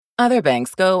Other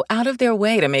banks go out of their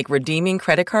way to make redeeming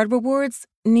credit card rewards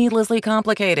needlessly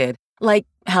complicated, like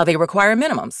how they require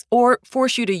minimums or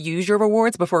force you to use your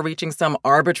rewards before reaching some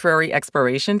arbitrary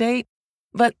expiration date.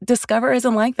 But Discover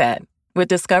isn't like that. With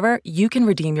Discover, you can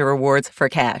redeem your rewards for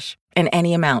cash in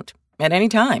any amount, at any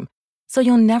time. So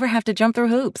you'll never have to jump through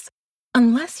hoops.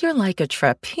 Unless you're like a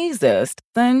trapezist,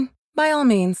 then by all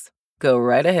means, go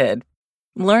right ahead.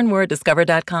 Learn more at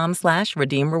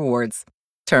discover.com/redeem rewards.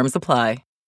 Terms apply.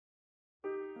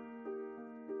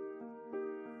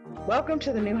 Welcome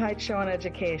to the New Heights Show on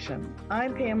Education.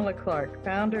 I'm Pamela Clark,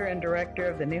 founder and director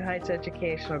of the New Heights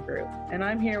Educational Group, and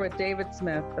I'm here with David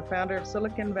Smith, the founder of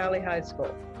Silicon Valley High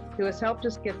School, who has helped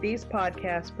us get these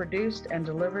podcasts produced and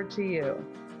delivered to you.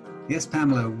 Yes,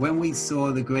 Pamela, when we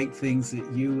saw the great things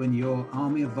that you and your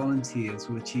army of volunteers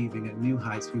were achieving at New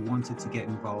Heights, we wanted to get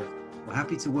involved. We're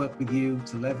happy to work with you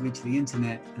to leverage the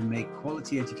internet and make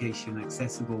quality education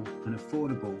accessible and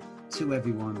affordable to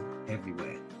everyone,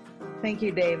 everywhere. Thank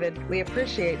you, David. We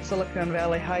appreciate Silicon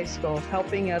Valley High School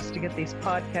helping us to get these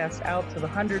podcasts out to the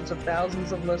hundreds of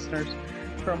thousands of listeners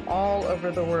from all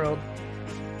over the world.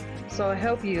 So I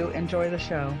hope you enjoy the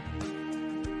show.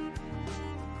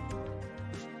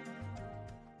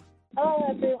 Hello,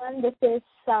 everyone. This is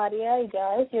Sadia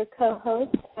Eijaz, your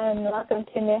co-host, and welcome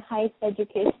to New Heights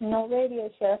Educational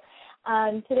Radio Show.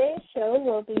 Today's show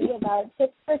will be about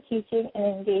tips for teaching and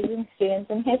engaging students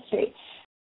in history.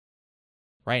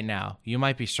 Right now, you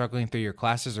might be struggling through your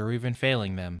classes or even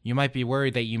failing them. You might be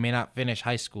worried that you may not finish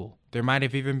high school. There might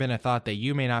have even been a thought that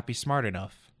you may not be smart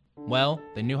enough. Well,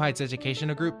 the New Heights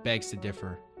Educational Group begs to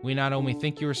differ. We not only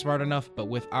think you are smart enough, but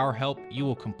with our help, you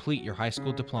will complete your high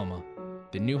school diploma.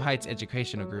 The New Heights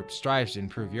Educational Group strives to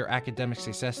improve your academic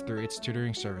success through its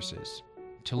tutoring services.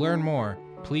 To learn more,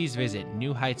 please visit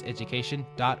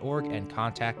newheightseducation.org and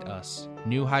contact us.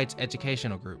 New Heights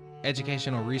Educational Group,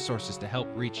 educational resources to help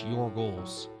reach your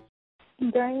goals.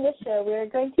 During this show, we are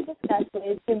going to discuss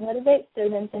ways to motivate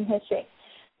students in history.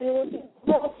 We will do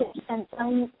several tips and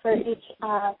some for each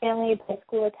family by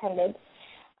school attendance.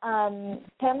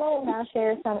 Pamela will now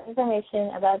share some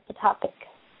information about the topic.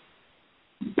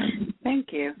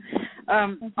 Thank you.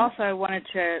 Also, I wanted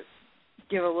to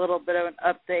give a little bit of an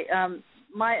update.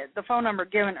 The phone number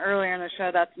given earlier in the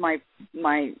show, that's my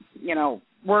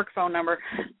work phone number.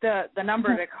 The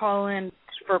number to call in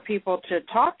for people to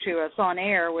talk to us on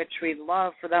air, which we'd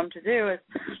love for them to do, is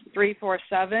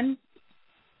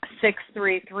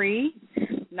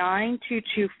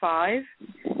 347-633-9225.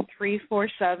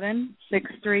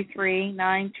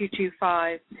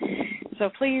 347-633-9225. So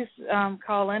please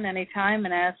call in anytime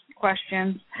and ask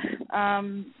questions.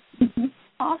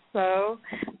 Also,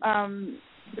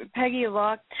 Peggy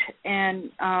Lucht and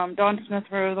Dawn Smith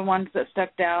were the ones that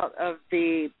stepped out of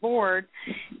the board,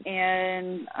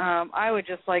 and I would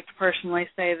just like to personally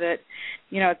say that,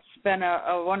 it's been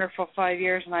a wonderful 5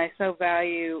 years, and I so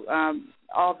value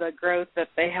all the growth that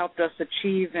they helped us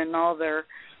achieve and all their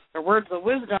words of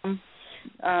wisdom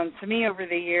to me over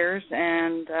the years,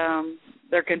 and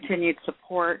their continued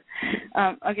support.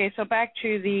 Okay, so back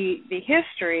to the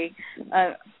history.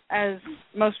 As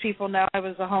most people know, I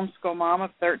was a homeschool mom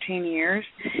of 13 years,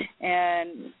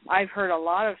 and I've heard a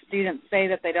lot of students say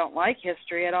that they don't like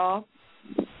history at all.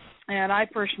 And I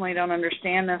personally don't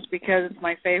understand this because it's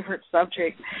my favorite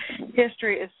subject.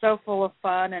 History is so full of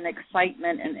fun and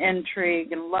excitement and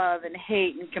intrigue and love and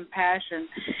hate and compassion,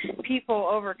 people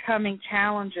overcoming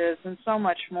challenges and so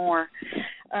much more.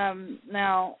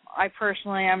 Now, I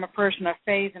personally am a person of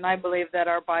faith, and I believe that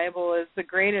our Bible is the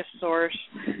greatest source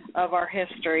of our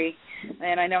history.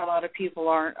 And I know a lot of people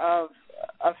aren't of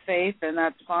faith, and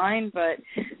that's fine, but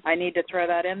I need to throw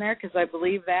that in there because I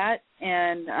believe that.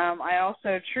 And I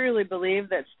also truly believe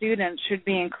that students should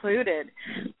be included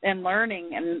in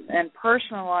learning and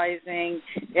personalizing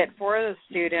it for the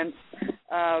students.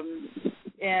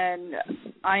 And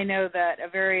I know that a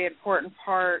very important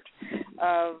part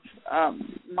of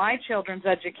my children's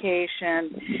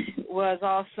education was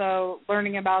also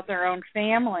learning about their own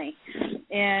family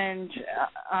and,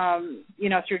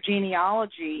 through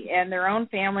genealogy and their own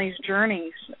family's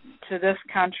journeys to this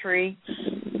country.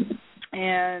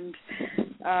 And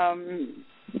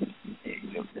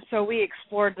so we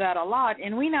explored that a lot.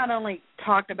 And we not only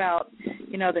talked about,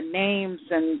 the names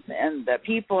and the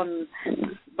people,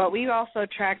 but we also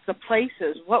tracked the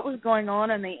places, what was going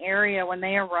on in the area when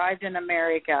they arrived in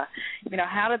America.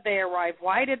 How did they arrive?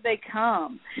 Why did they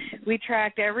come? We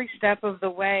tracked every step of the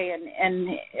way, and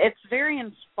it's very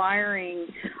inspiring.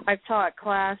 I've taught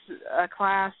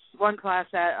one class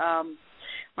at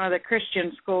one of the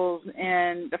Christian schools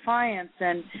in Defiance,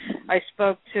 and I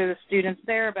spoke to the students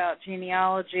there about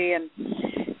genealogy,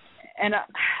 and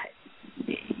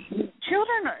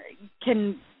children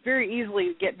can very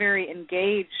easily get very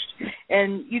engaged,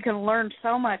 and you can learn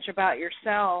so much about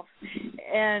yourself.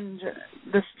 And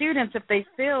the students, if they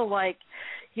feel like,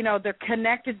 you know, they're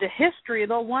connected to history,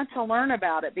 they'll want to learn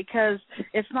about it, because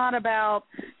it's not about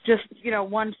just, you know,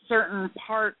 one certain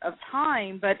part of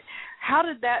time, but how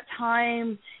did that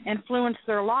time influence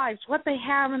their lives, what they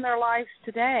have in their lives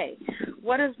today,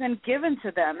 what has been given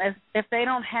to them. If they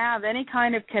don't have any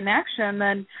kind of connection,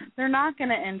 then they're not going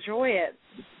to enjoy it.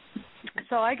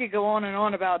 So I could go on and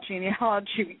on about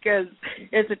genealogy because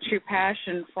it's a true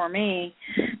passion for me.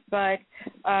 But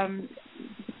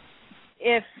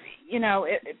if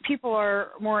people are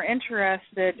more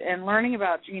interested in learning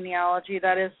about genealogy,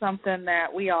 that is something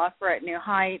that we offer at New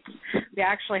Heights. We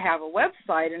actually have a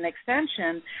website, an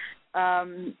extension,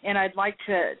 and I'd like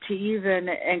to even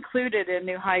include it in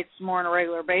New Heights more on a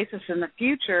regular basis in the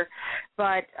future.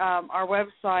 But our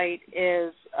website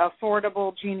is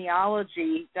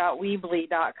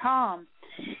affordablegenealogy.weebly.com.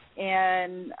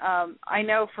 And I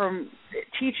know from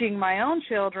teaching my own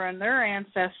children their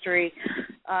ancestry,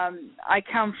 I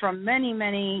come from many,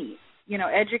 many,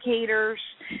 educators,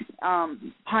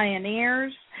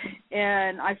 pioneers,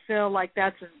 and I feel like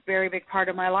that's a very big part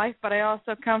of my life. But I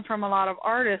also come from a lot of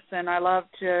artists, and I love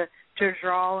to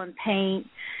draw and paint.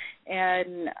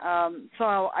 And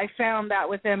so I found that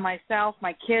within myself.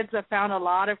 My kids have found a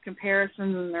lot of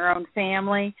comparisons in their own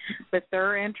family with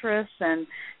their interests and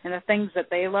the things that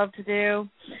they love to do.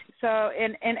 So,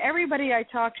 and everybody I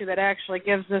talk to that actually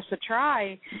gives this a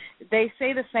try, they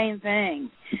say the same thing.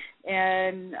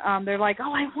 And they're like,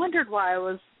 oh, I wondered why I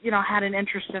was, had an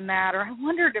interest in that, or I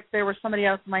wondered if there was somebody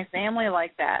else in my family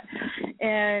like that.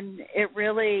 And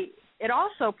it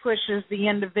also pushes the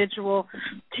individual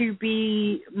to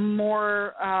be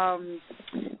more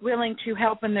willing to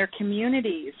help in their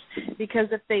communities,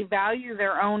 because if they value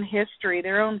their own history,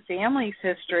 their own family's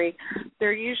history,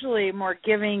 they're usually more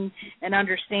giving and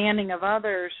understanding of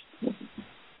others.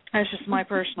 That's just my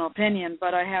personal opinion,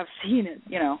 but I have seen it,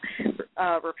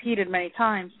 repeated many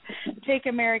times. Take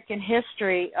American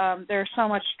history. There's so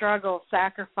much struggle,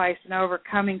 sacrifice, and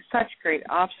overcoming such great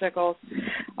obstacles.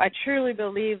 I truly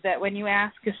believe that when you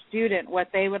ask a student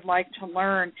what they would like to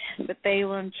learn, that they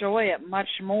will enjoy it much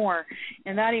more.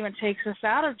 And that even takes us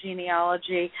out of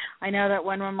genealogy. I know that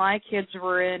when my kids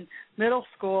were in middle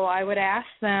school, I would ask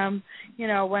them,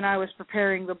 when I was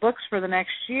preparing the books for the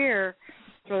next year,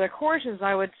 for the courses,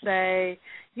 I would say,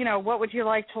 what would you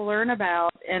like to learn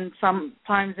about? And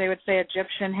sometimes they would say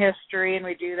Egyptian history, and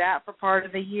we do that for part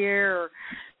of the year,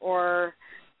 or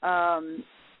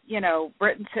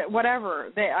Britain,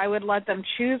 whatever. I would let them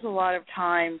choose a lot of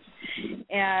times.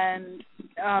 And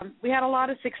we had a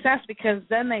lot of success, because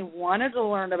then they wanted to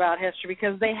learn about history,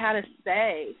 because they had a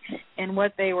say in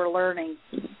what they were learning.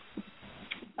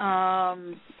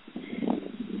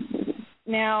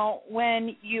 Now,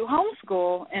 when you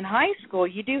homeschool in high school,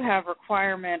 you do have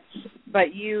requirements,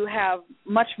 but you have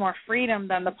much more freedom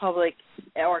than the public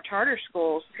or charter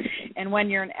schools. And when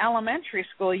you're in elementary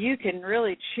school, you can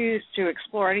really choose to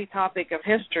explore any topic of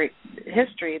history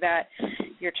that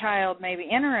your child may be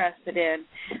interested in.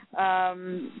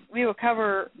 We will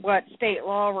cover what state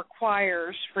law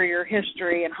requires for your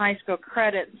history and high school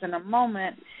credits in a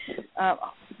moment.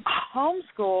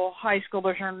 Homeschool high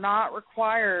schoolers are not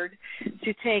required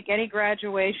to take any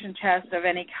graduation test of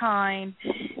any kind,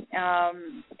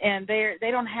 and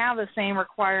they don't have the same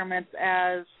requirements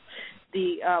as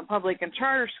the public and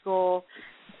charter school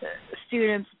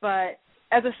students. But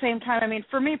at the same time,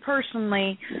 for me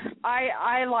personally,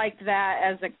 I liked that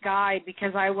as a guide,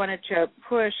 because I wanted to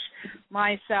push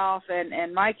myself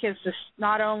and my kids to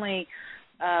not only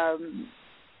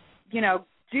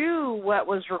do what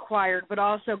was required, but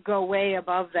also go way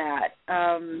above that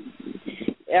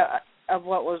of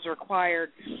what was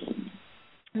required.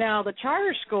 Now, the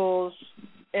charter schools,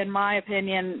 in my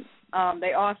opinion,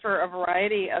 they offer a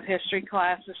variety of history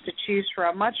classes to choose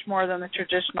from, much more than the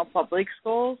traditional public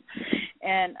schools.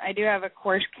 And I do have a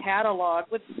course catalog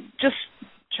with just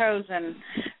chosen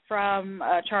from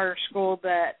a charter school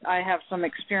that I have some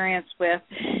experience with.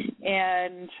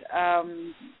 And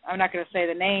I'm not going to say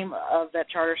the name of that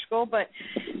charter school, but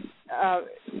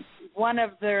one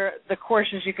of the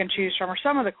courses you can choose from, or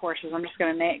some of the courses, I'm just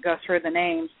going to go through the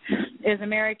names, is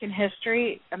American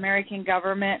History, American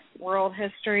Government, World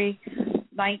History,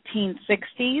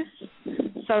 1960s,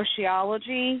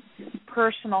 Sociology,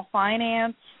 Personal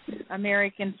Finance,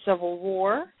 American Civil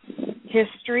War,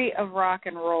 History of Rock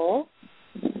and Roll,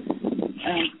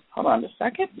 hold on a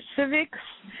second, Civics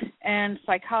and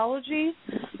Psychology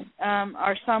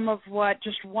are some of what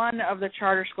just one of the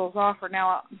charter schools offer.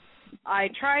 Now, I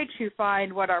try to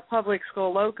find what our public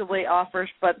school locally offers,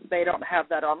 but they don't have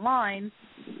that online,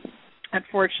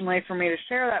 unfortunately, for me to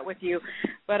share that with you.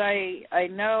 But I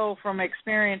know from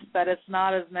experience that it's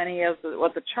not as many as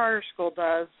what the charter school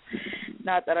does.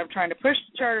 Not that I'm trying to push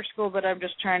the charter school, but I'm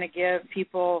just trying to give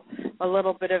people a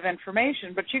little bit of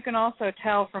information. But you can also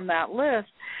tell from that list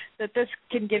that this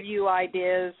can give you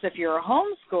ideas, if you're a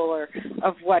homeschooler,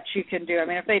 of what you can do. I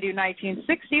mean, if they do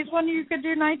 1960s one, you could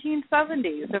do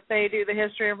 1970s. If they do the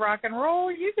history of rock and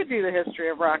roll, you could do the history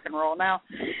of rock and roll. Now,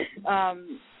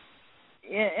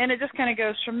 and it just kind of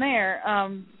goes from there.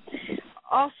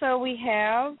 Also, we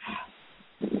have,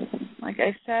 like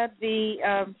I said,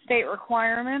 the state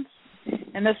requirements,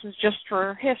 and this is just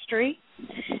for history.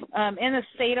 In the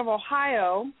state of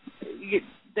Ohio,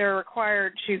 they're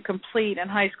required to complete in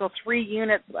high school 3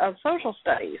 units of social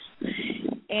studies.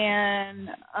 And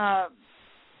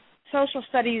social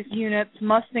studies units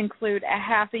must include a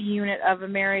half a unit of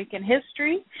American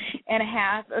history and a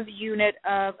half of a unit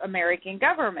of American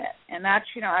government. And that's,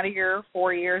 out of your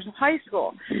 4 years of high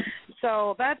school.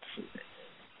 So that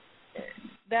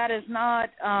is not,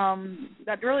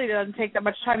 that really doesn't take that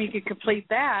much time. You could complete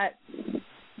that,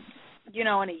 in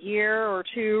a year or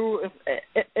two,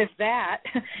 if that,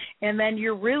 and then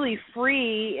you're really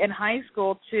free in high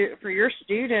school for your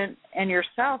student and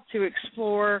yourself to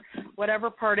explore whatever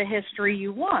part of history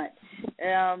you want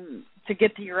to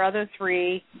get to your other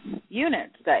 3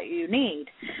 units that you need.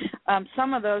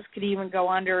 Some of those could even go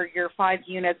under your 5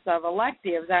 units of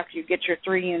electives after you get your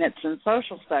 3 units in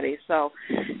social studies. So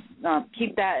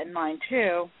keep that in mind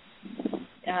too.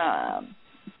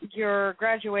 Your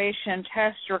graduation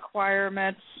test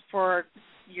requirements for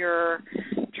your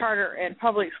charter and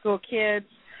public school kids,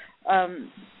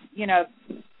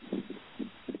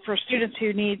 for students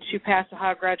who need to pass the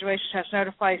Ohio graduation test,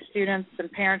 notify students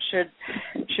and parents should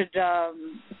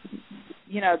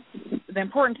the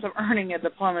importance of earning a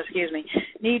diploma,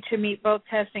 need to meet both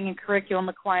testing and curriculum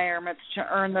requirements to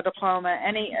earn the diploma.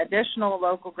 Any additional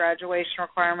local graduation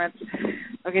requirements.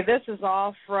 Okay, this is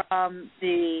all from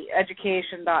the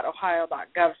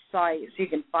education.ohio.gov site, so you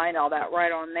can find all that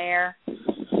right on there.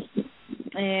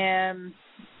 And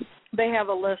they have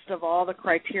a list of all the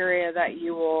criteria that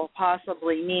you will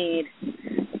possibly need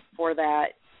for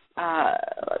that.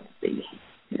 Let's see.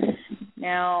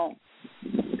 Now,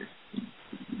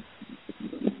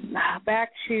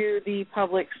 back to the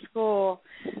public school.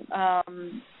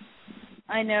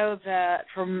 I know that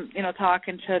from,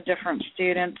 talking to different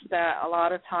students that a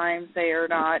lot of times they are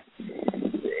not,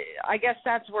 I guess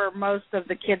that's where most of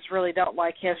the kids really don't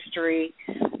like history,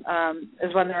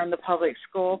 is when they're in the public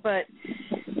school. But,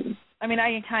 I mean,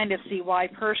 I can kind of see why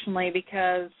personally,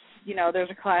 because, there's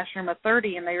a classroom of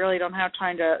 30 and they really don't have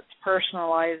time to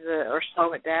personalize it or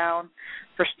slow it down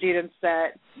for students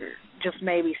that just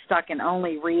may be stuck in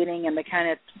only reading, and they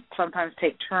kind of sometimes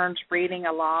take turns reading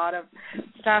a lot of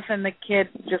stuff, and the kids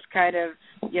just kind of,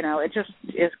 it just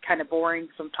is kind of boring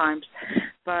sometimes.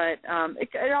 But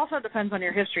it also depends on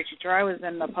your history teacher. I was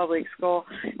in the public school,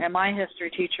 and my history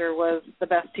teacher was the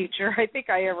best teacher I think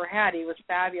I ever had. He was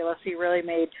fabulous. He really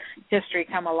made history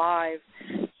come alive.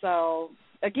 So,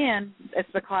 again, it's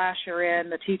the class you're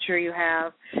in, the teacher you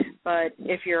have, but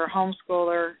if you're a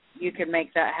homeschooler, you can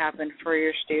make that happen for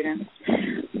your students.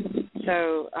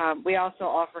 So we also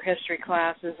offer history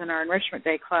classes in our Enrichment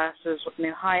Day classes with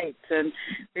New Heights, and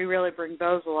we really bring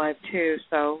those alive too.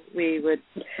 So we would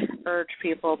urge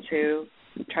people to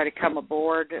try to come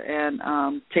aboard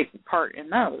and take part in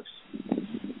those.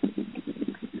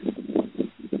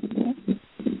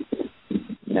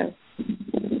 So,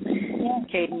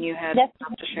 Caden, you had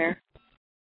something to share?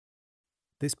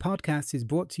 This podcast is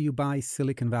brought to you by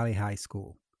Silicon Valley High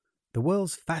School, the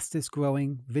world's fastest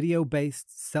growing,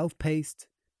 video-based, self-paced,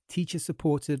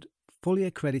 teacher-supported, fully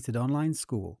accredited online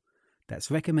school that's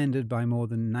recommended by more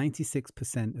than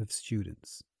 96% of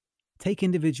students. Take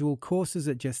individual courses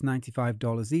at just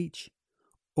 $95 each,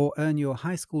 or earn your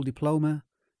high school diploma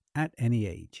at any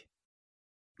age.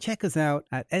 Check us out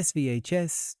at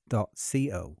svhs.co.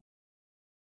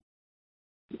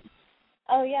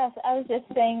 Oh, yes. I was just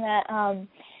saying that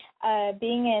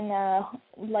being in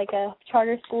like a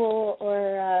charter school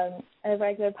or a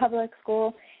regular public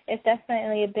school is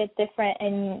definitely a bit different.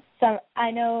 And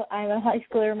I know I'm a high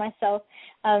schooler myself.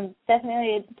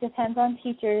 Definitely it depends on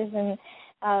teachers and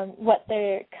what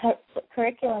their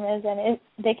curriculum is, and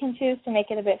they can choose to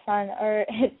make it a bit fun.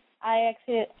 I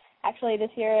actually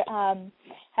this year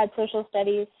had social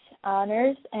studies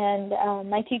honors, and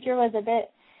my teacher was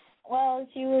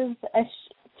she was a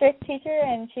strict teacher,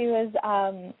 and she was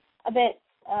a bit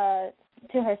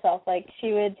to herself. Like,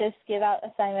 she would just give out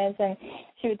assignments and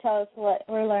she would tell us what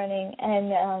we're learning,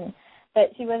 and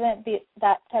but she wasn't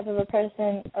that type of a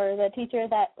person or the teacher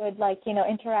that would, like, you know,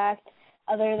 interact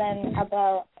other than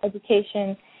about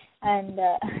education. And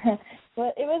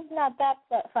well, it was not that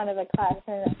fun of a class,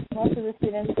 and most of the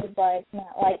students would, like,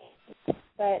 not like it.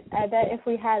 But I bet if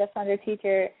we had a funner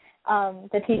teacher,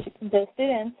 the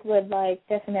students would, like,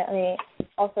 definitely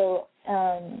also,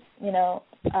 you know,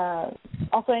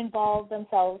 also involve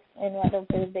themselves in whatever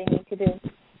they need to do.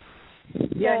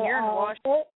 Yeah, so, and you're in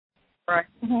Washington. Right.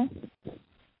 Mm-hmm.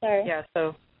 Sorry. Yeah,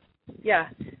 so, yeah,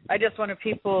 I just wanted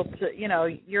people to, you know,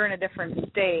 you're in a different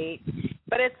state,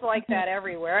 but it's like that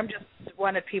everywhere. I'm just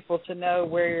wanted people to know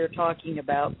where you're talking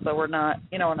about, so we're not,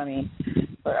 you know what I mean.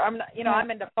 But I'm not, you know,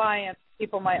 I'm in Defiance.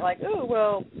 People might like, oh,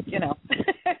 well, you know.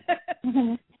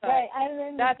 Right, I'm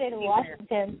in the state of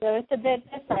Washington, so it's a bit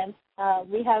different.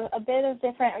 We have a bit of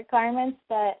different requirements,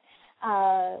 but,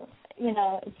 you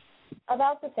know, it's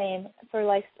about the same. For,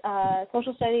 like,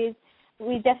 social studies,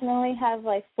 we definitely have,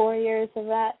 like, 4 years of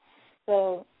that,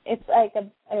 so it's like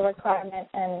a requirement,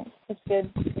 and it's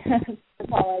good for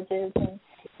colleges and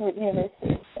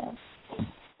universities. So.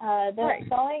 The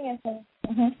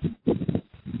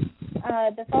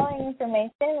following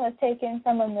information was taken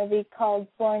from a movie called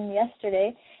Born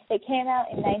Yesterday. It came out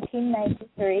in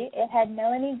 1993. It had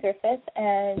Melanie Griffith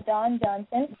and Don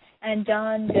Johnson and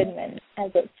John Goodman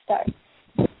as its stars.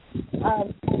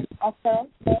 Also,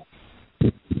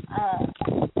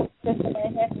 just a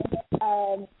minute here.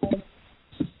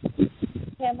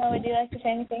 Pamela, would you like to say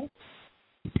anything?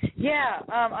 Yeah,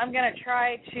 I'm going to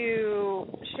try to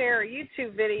share a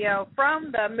YouTube video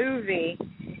from the movie,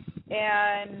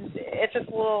 and it's just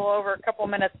a little over a couple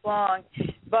minutes long,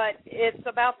 but it's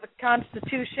about the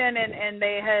Constitution, and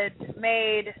they had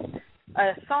made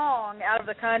a song out of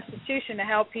the Constitution to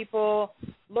help people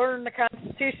learn the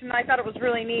Constitution. I thought it was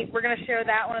really neat. We're going to share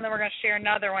that one, and then we're going to share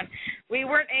another one. We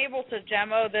weren't able to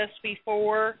demo this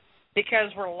before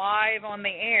because we're live on the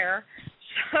air,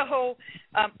 so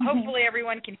hopefully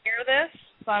everyone can hear this.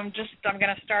 So I'm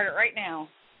going to start it right now.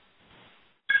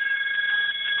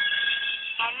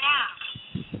 And now,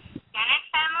 Senate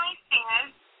Family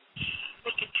Affairs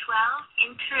with the 12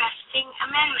 interesting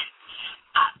amendments.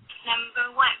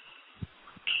 Number 1.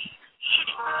 Hit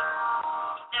it.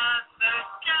 The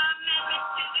First Amendment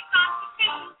to the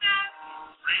Constitution says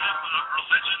freedom of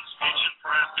religion, speech, and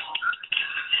press.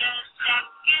 The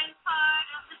second part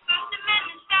of the First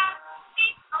Amendment says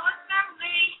peaceful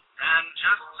assembly. And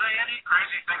just say any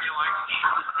crazy thing you like.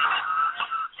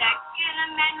 Second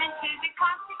Amendment to the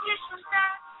Constitution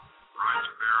says right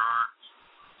to bear arms.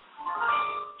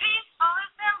 Peaceful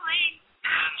assembly.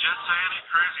 And just say any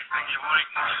crazy thing you like.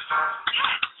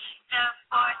 Yes. The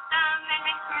Fourth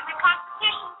Amendment to the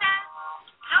Constitution says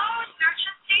no search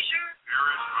and seizure. Here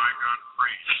is my gun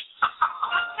free.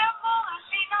 Assemble and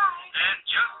be nice. And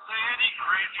just say any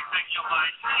crazy thing you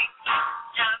like.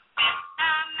 The Fifth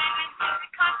Amendment to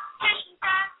the Constitution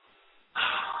says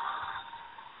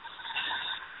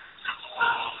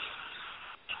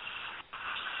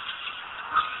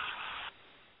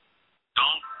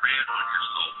don't read on your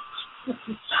souls.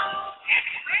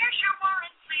 Where's your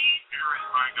warrant, please? Here is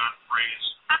my gun, please.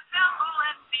 Assemble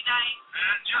and be nice.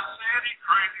 And just say any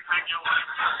crazy thing you like.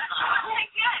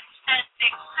 Good. The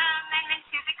Sixth Amendment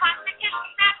to the Constitution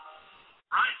says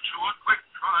right to a quick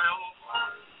trial.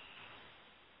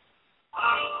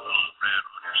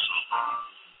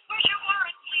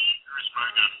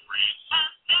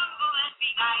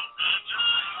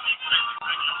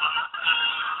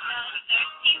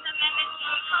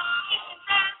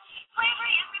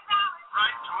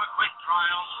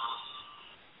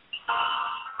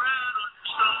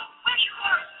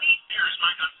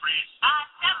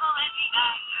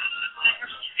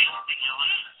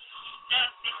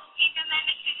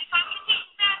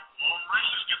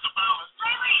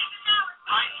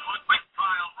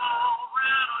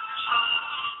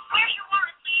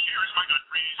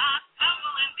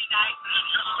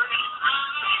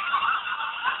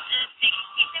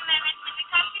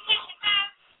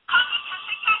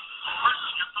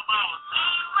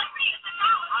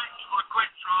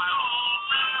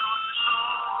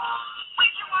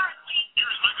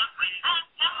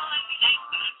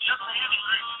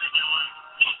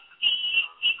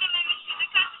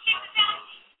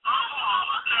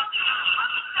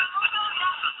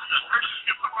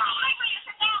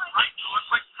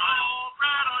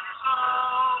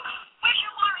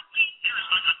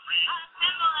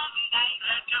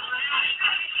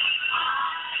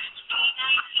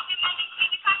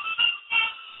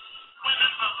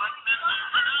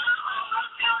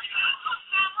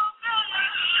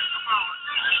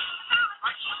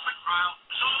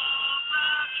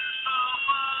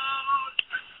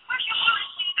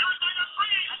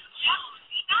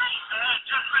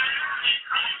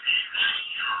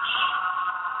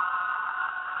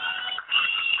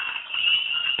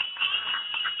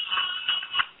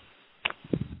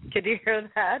 Could you hear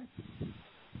that?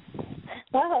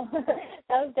 Wow, that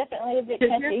was definitely a bit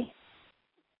catchy.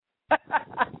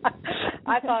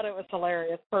 I thought it was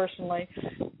hilarious, personally.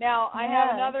 Now, I have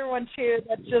another one, too,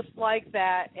 that's just like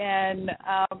that, and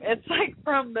it's like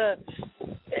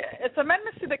it's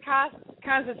amendments to the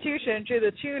Constitution to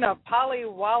the tune of Polly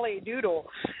Wolly Doodle.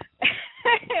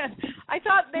 And I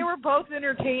thought they were both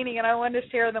entertaining, and I wanted to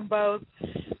share them both.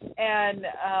 And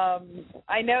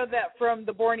I know that from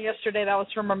the Born Yesterday, that was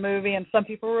from a movie, and some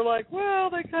people were like, well,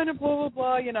 they kind of blah,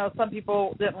 blah, blah. Some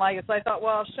people didn't like it. So I thought,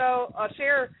 well, I'll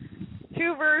share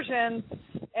two versions,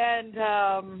 and,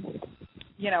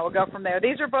 we'll go from there.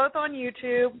 These are both on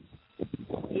YouTube.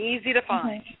 Easy to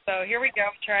find. So here we go.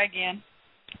 Try again.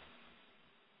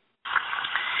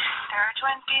 There are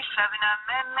 27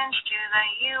 amendments to the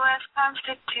U.S.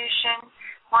 Constitution.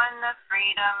 One, the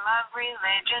freedom of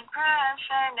religion, press,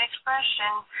 and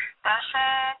expression. The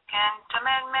Second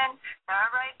Amendment, the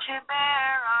right to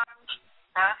bear arms.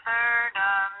 The Third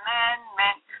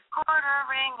Amendment,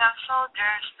 quartering of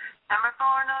soldiers. Number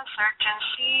 4, no search and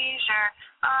seizure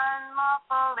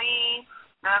unlawfully.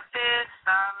 The Fifth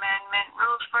Amendment,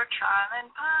 rules for trial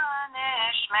and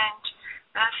punishment.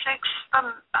 The Sixth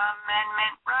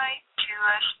Amendment, right to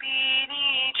a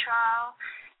speedy trial.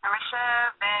 Number 7,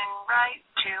 right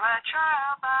to a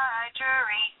trial by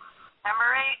jury.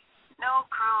 Number 8, no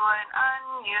cruel and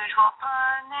unusual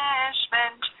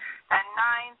punishment. The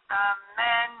Ninth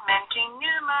Amendment,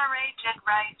 enumerated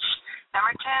rights.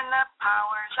 Number 10, the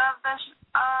powers of the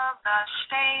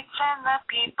states and the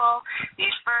people.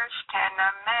 These first 10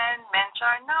 amendments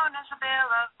are known as the Bill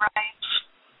of Rights.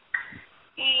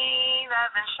 11,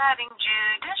 setting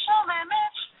judicial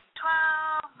limits.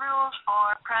 12, rules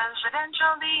for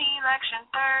presidential election.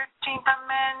 13th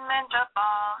Amendment,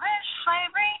 abolish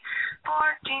slavery.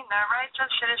 14, the rights of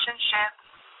citizenship.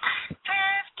 15,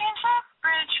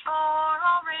 suffrage for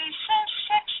all races.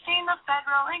 16, the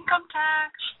federal income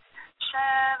tax.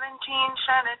 17,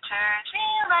 senators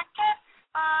elected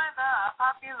by the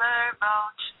popular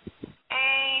vote.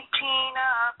 18,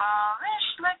 abolish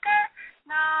liquor.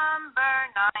 Number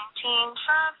 19,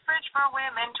 suffrage for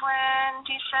women. 20,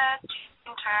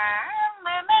 setting term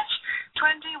limits.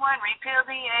 21, repeal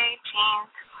the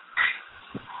 18th.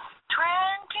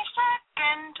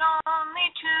 22nd, only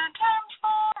 2 terms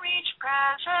for each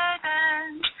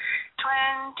president.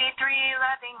 23,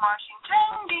 letting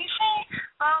Washington, D.C.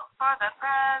 vote for the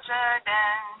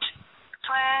president.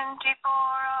 24,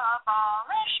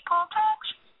 abolish poll tax.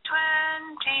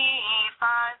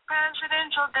 25,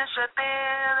 presidential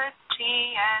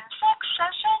disability and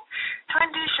succession.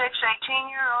 26,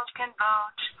 18-year-olds can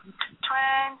vote.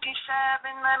 27,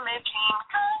 limiting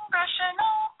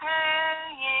congressional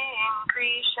pay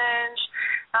increases.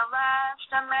 The last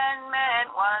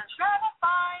amendment was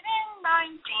ratified in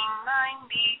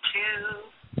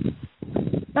 1992.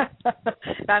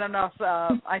 I don't know if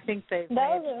I think they've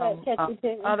made some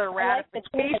other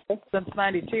ratifications since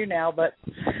 92 now, but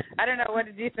I don't know. What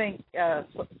did you think,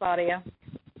 Sadia?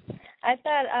 I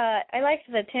thought I liked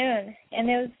the tune, and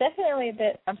it was definitely a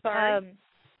bit. I'm sorry.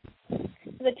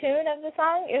 The tune of the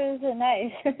song, it was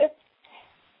nice,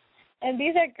 and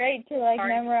these are great to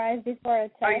memorize before a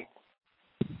test.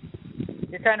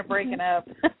 You're kind of breaking up.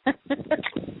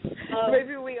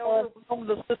 Maybe we overwhelmed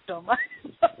the system.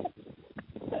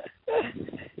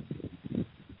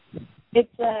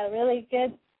 It's really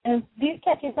good. And these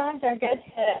catchy songs are good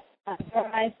to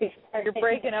memorize before. You're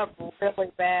breaking up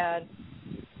really bad.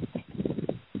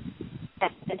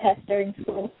 The test during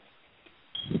school.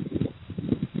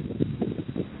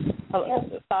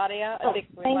 Sadia, I think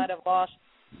we might have lost.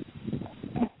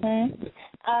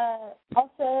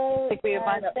 Also, I think we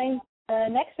might have.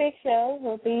 Next week's show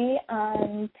will be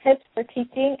on tips for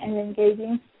teaching and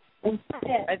engaging in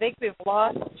science. I think we've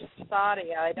lost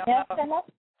Sadia. I don't know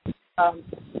if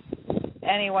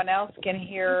anyone else can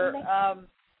hear.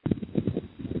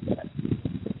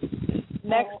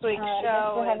 Next week's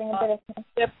show is on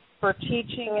tips for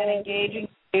teaching and engaging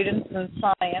students in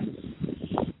science.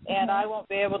 And I won't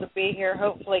be able to be here.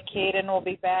 Hopefully Kaden will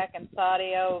be back, and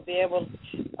Sadia will be able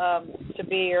to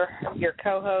be your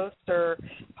co-host or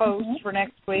host for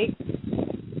next week.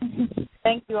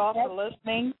 Thank you all for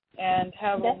listening, and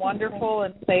have a wonderful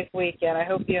and safe weekend. I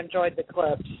hope you enjoyed the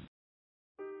clips.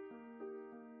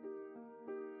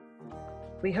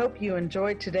 We hope you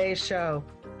enjoyed today's show.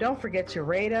 Don't forget to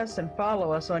rate us and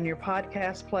follow us on your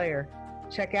podcast player.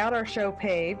 Check out our show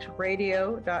page,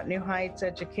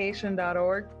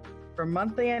 radio.newheightseducation.org, for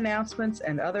monthly announcements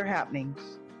and other happenings.